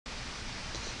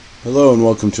Hello and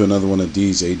welcome to another one of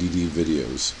D's ADD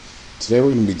videos. Today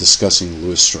we're going to be discussing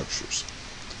Lewis structures.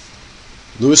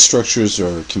 Lewis structures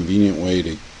are a convenient way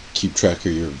to keep track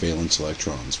of your valence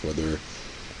electrons, whether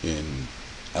in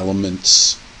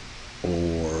elements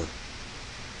or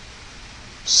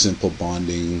simple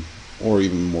bonding or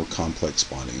even more complex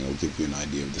bonding. It'll give you an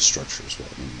idea of the structure as well,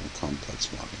 more complex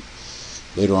bonding.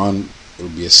 Later on, it will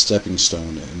be a stepping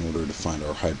stone in order to find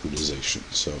our hybridization.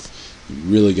 So you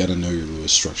really got to know your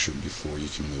Lewis structure before you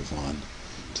can move on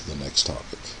to the next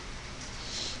topic.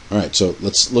 Alright, so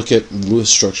let's look at Lewis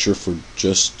structure for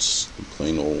just the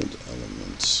plain old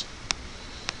elements.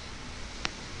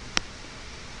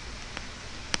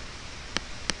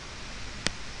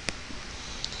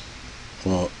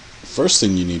 Well, first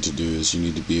thing you need to do is you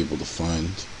need to be able to find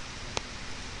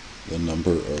the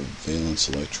number of valence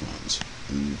electrons.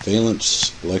 And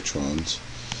valence electrons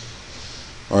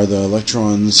are the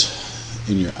electrons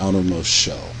in your outermost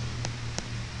shell,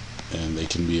 and they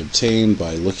can be obtained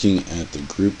by looking at the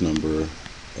group number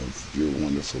of your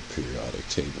wonderful periodic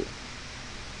table.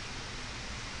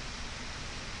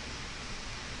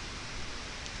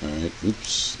 Alright,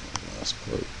 oops, last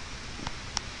part.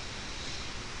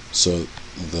 So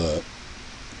the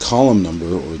column number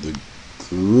or the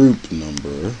group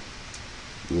number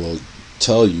will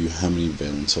tell you how many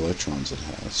valence electrons it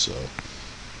has. So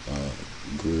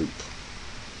group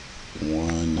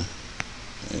 1A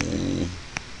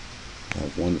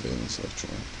have one valence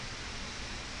electron,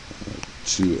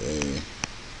 2A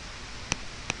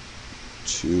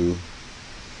 2.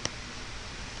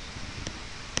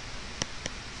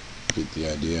 Get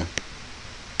the idea?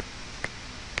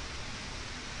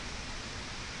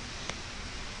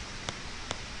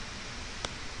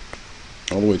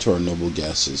 All the way to our noble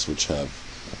gases, which have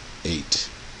 8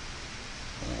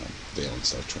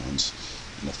 valence electrons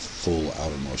in a full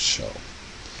outermost shell.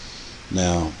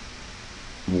 Now,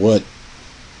 what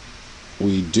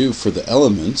we do for the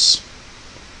elements,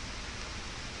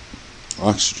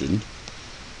 oxygen,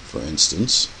 for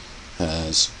instance,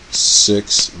 has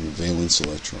 6 valence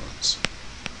electrons.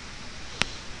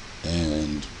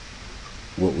 And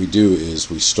what we do is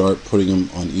we start putting them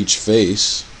on each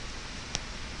face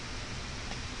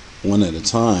one at a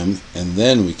time, and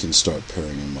then we can start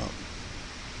pairing them up.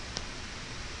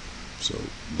 So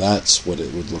that's what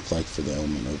it would look like for the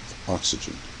element of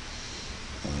oxygen.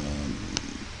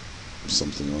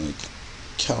 Something like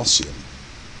calcium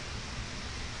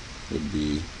would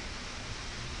be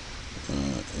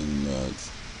in the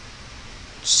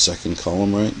second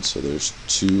column, right? So there's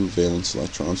 2 valence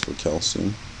electrons for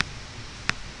calcium.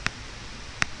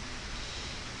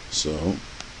 So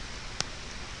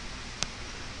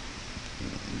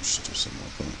just do something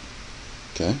like that.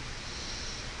 Okay,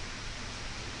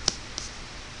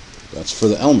 that's for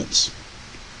the elements.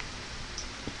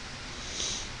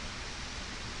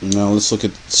 Now let's look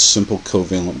at simple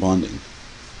covalent bonding.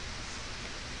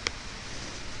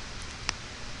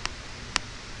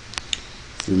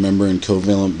 If you remember, in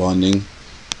covalent bonding,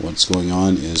 what's going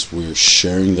on is we're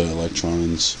sharing the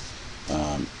electrons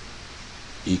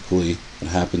equally. What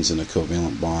happens in a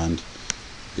covalent bond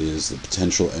is the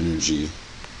potential energy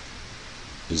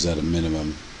is at a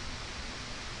minimum.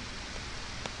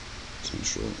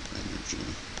 Potential energy.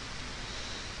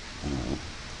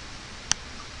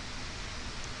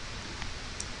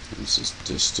 This is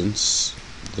distance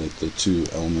that the two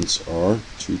elements are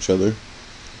to each other.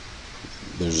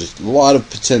 There's a lot of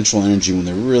potential energy when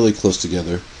they're really close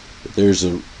together, but there's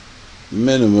a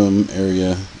minimum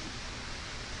area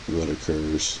that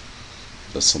occurs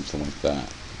that's something like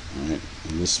that. Alright?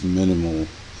 And this minimal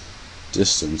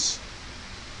distance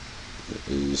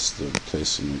is the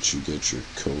place in which you get your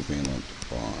covalent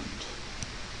bond.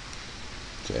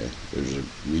 Okay, there's a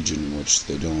region in which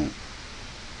they don't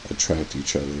attract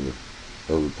each other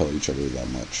or repel each other that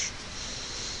much.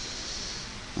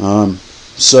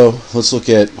 So let's look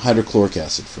at hydrochloric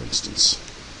acid, for instance.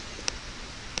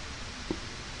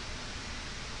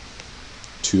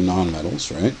 2 nonmetals,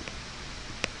 right?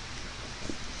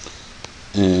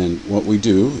 And what we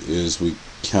do is we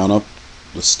count up.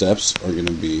 The steps are going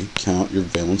to be count your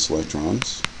valence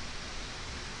electrons,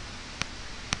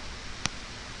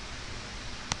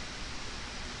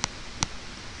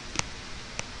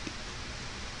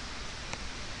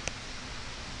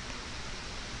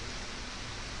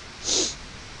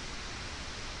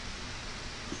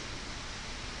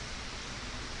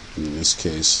 in this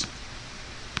case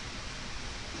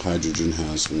hydrogen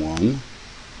has 1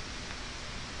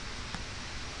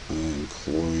 and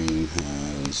chlorine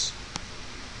has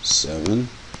 7,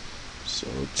 so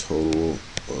a total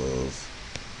of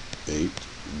 8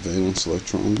 valence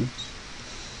electrons.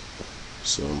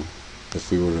 So if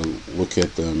we were to look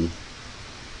at them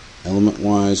element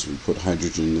wise, we put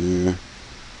hydrogen there,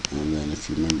 and then if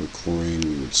you remember chlorine,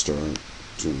 we would start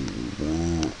doing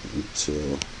that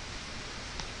until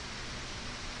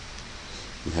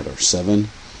we had our 7.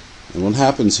 And what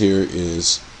happens here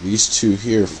is these two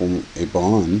here form a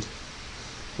bond.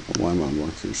 Why my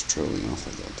marker's trailing off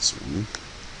like that this morning?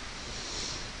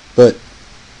 But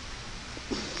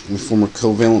we form a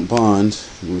covalent bond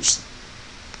in which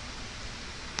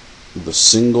the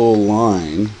single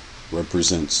line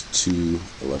represents 2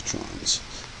 electrons.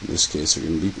 In this case, they're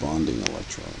going to be bonding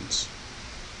electrons.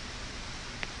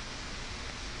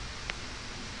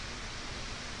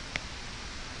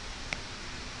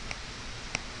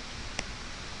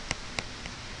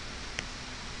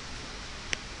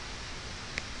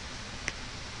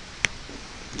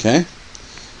 Okay?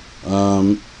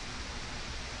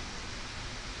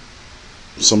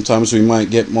 Sometimes we might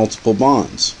get multiple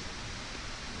bonds,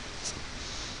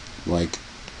 like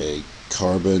a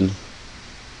carbon,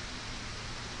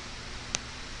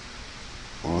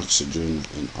 oxygen,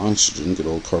 and oxygen, good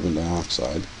old carbon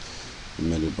dioxide,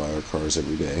 emitted by our cars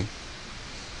every day.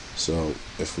 So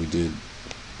if we did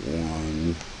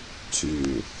 1,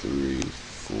 2, 3,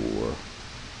 4,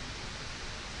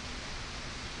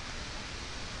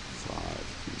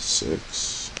 5, and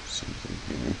 6, something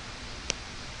here,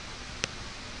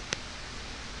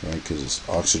 right? Because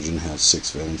oxygen has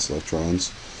 6 valence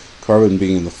electrons. Carbon,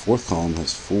 being in the 4th column,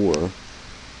 has 4.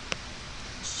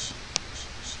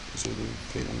 These are the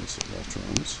valence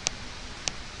electrons.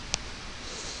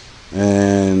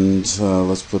 And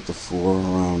let's put the 4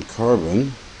 around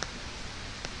carbon.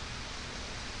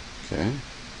 Okay.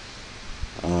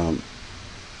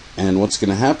 And what's going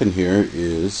to happen here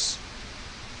is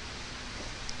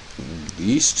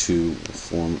these two will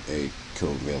form a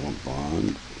covalent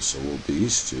bond, so will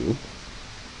these two.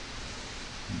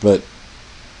 But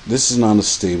this is not a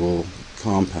stable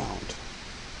compound.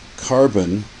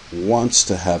 Carbon wants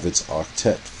to have its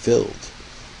octet filled.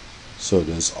 So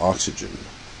does oxygen.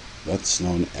 That's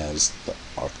known as the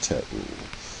octet rule.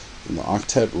 And the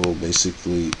octet rule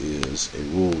basically is a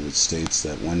rule that states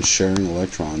that when sharing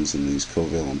electrons in these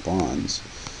covalent bonds,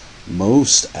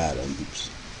 most atoms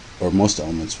or most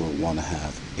elements will want to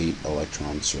have 8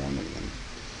 electrons surrounding them.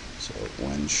 So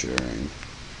when sharing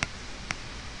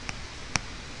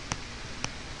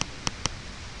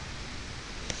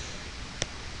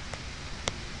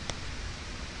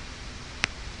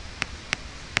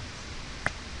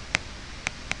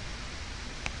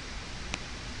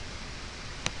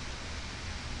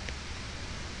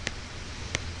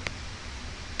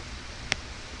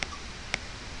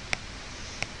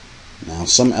Now,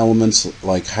 some elements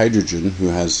like hydrogen, who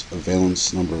has a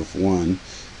valence number of 1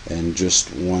 and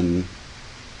just 1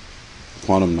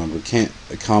 quantum number, can't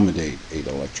accommodate 8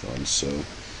 electrons, so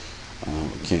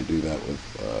we can't do that with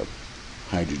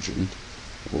hydrogen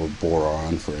or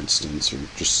boron, for instance, or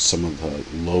just some of the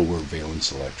lower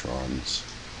valence electrons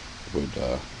would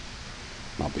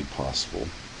not be possible.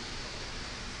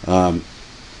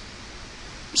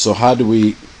 So how do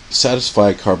we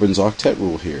satisfy carbon's octet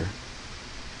rule here?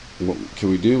 What can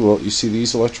we do? Well, you see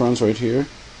these electrons right here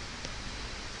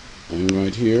and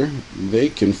right here? They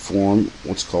can form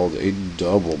what's called a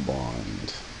double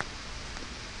bond.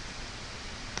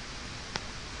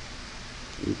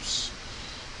 Oops.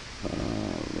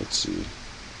 Let's see.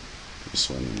 This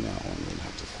one and that one would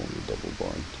have to form a double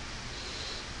bond.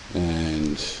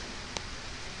 And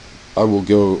I will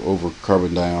go over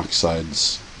carbon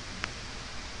dioxide's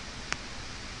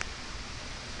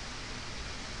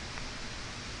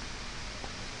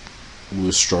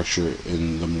Lewis structure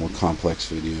in the more complex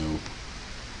video.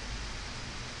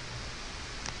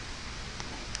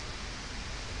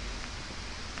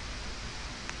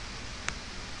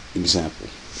 Example.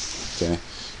 Okay,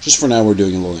 just for now we're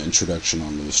doing a little introduction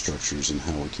on Lewis structures and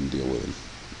how we can deal with them.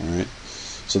 Alright,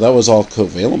 so that was all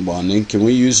covalent bonding. Can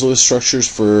we use Lewis structures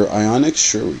for ionics?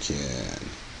 Sure we can.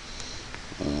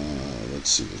 Let's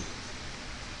see.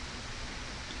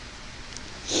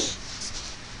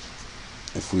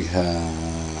 If we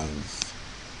have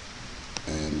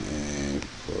Na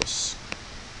plus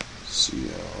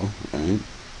Cl, right?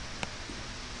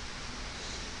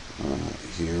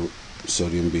 Here,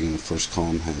 sodium, being in the first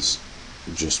column, has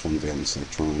just 1 valence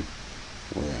electron,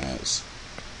 whereas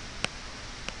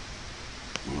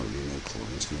already know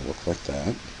chlorine is going to look like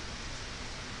that.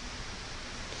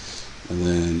 And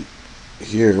then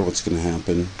here, what's going to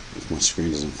happen if my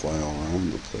screen doesn't fly all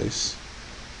around the place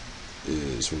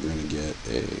is we're going to get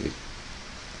a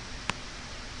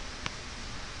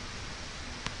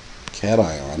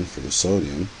cation for the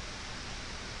sodium,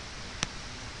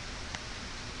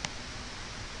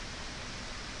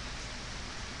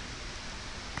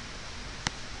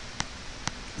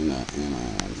 and an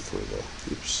anion for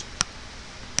the oops.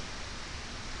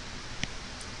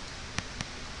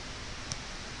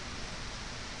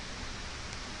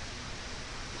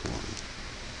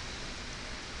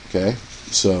 Okay,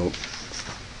 so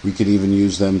we could even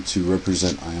use them to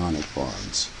represent ionic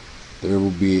bonds. There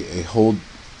will be a whole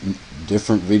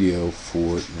different video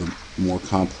for the more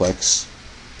complex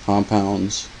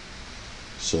compounds,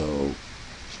 so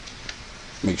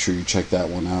make sure you check that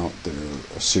one out. There are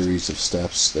a series of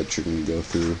steps that you're going to go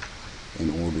through in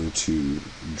order to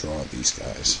draw these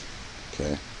guys.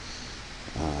 Okay.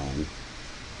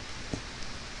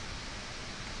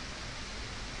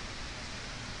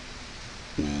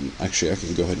 And actually, I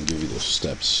can go ahead and give you those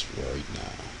steps right now.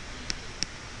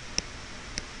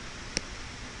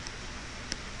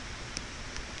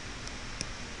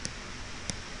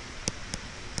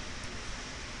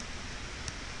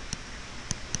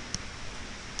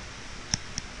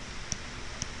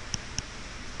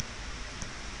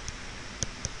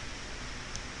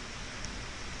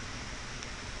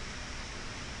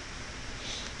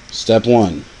 Step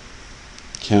 1.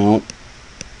 Count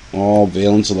all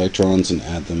valence electrons and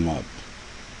add them up.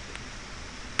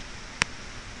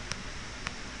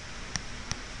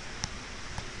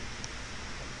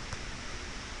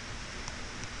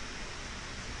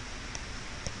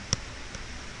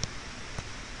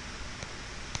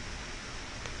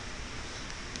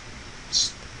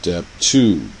 Step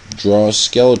 2. Draw a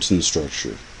skeleton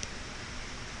structure.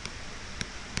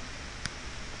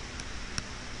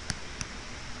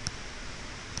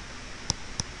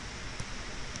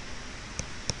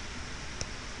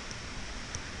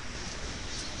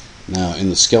 Now, in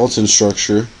the skeleton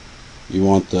structure, you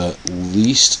want the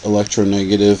least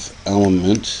electronegative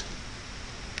element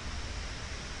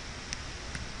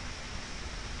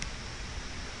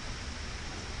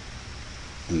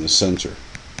in the center.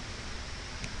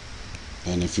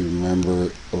 And if you remember,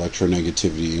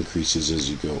 electronegativity increases as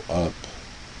you go up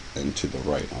and to the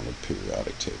right on the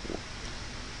periodic table,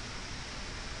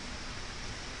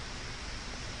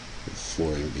 with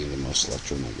fluorine being the most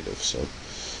electronegative. So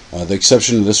the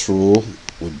exception to this rule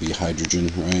would be hydrogen,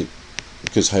 right?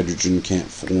 Because hydrogen can't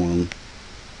form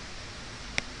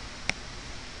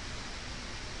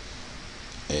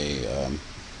a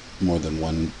more than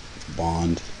one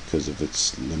bond because of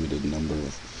its limited number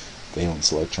of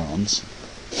valence electrons.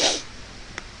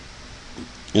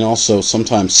 And also,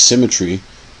 sometimes symmetry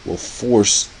will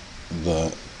force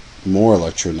the more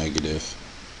electronegative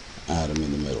atom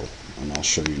in the middle. And I'll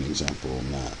show you an example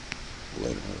of that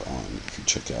later on if you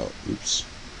check out, oops,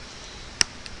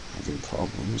 having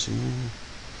problems here,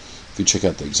 if you check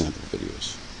out the example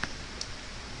videos.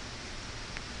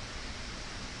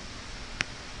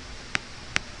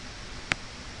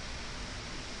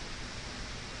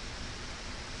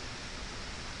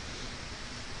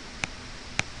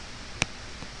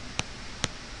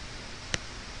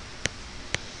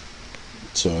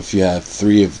 So if you have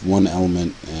 3 of one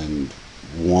element and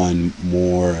 1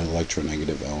 more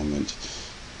electronegative element,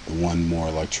 the 1 more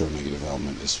electronegative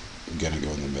element is going to go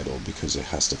in the middle because it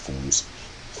has to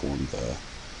form the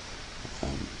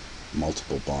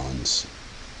multiple bonds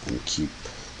and keep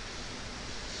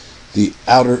the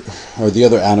outer or the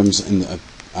other atoms in the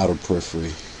outer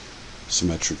periphery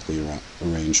symmetrically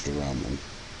arranged around them.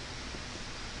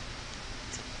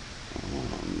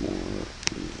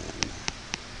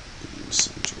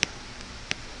 Center.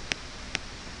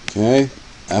 Okay,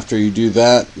 after you do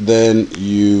that, then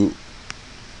you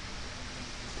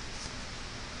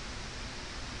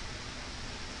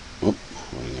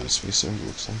running out of space there, it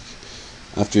looks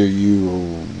like. After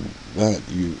you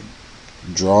you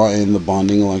draw in the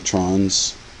bonding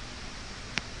electrons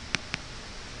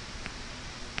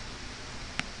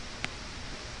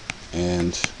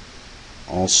and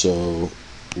also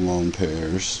lone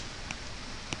pairs.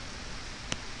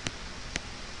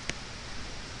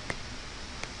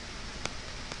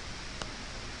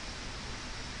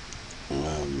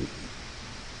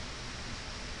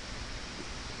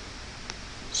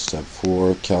 Step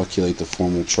 4, calculate the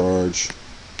formal charge.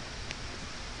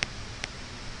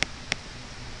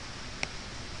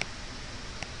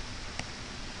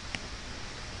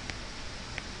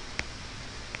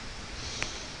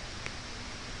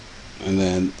 And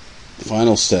then the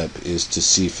final step is to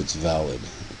see if it's valid.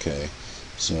 Okay,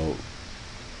 so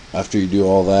after you do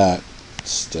all that,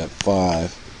 step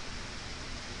 5,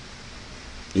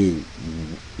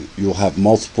 you'll have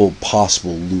multiple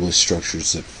possible Lewis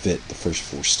structures that fit the first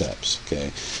 4 steps.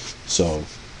 Okay, so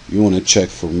you want to check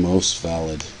for most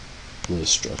valid Lewis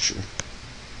structure.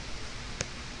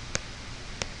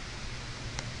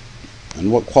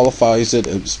 And what qualifies it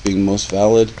as being most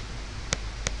valid?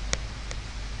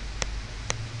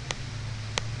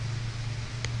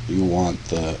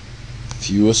 the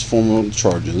fewest formal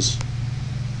charges.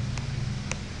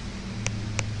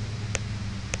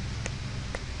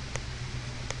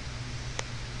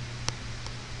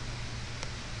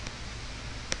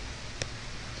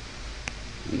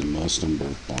 And the most number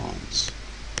of bonds.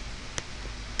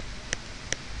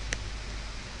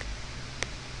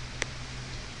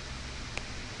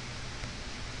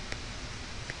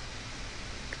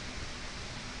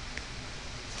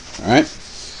 Alright,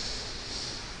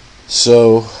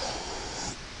 so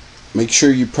make sure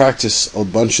you practice a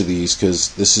bunch of these,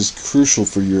 because this is crucial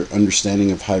for your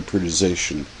understanding of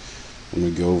hybridization when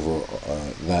we go over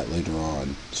that later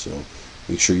on. So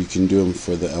make sure you can do them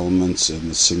for the elements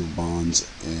and the single bonds,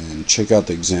 and check out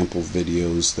the example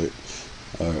videos, that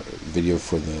video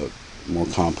for the more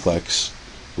complex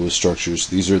Lewis structures.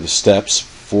 These are the steps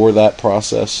for that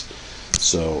process,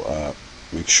 so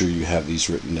make sure you have these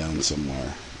written down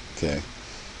somewhere. Okay,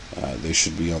 they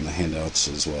should be on the handouts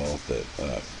as well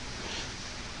that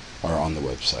are on the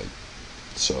website.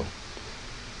 So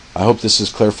I hope this has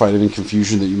clarified any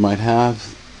confusion that you might have.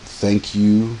 Thank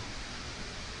you,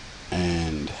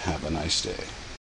 and have a nice day.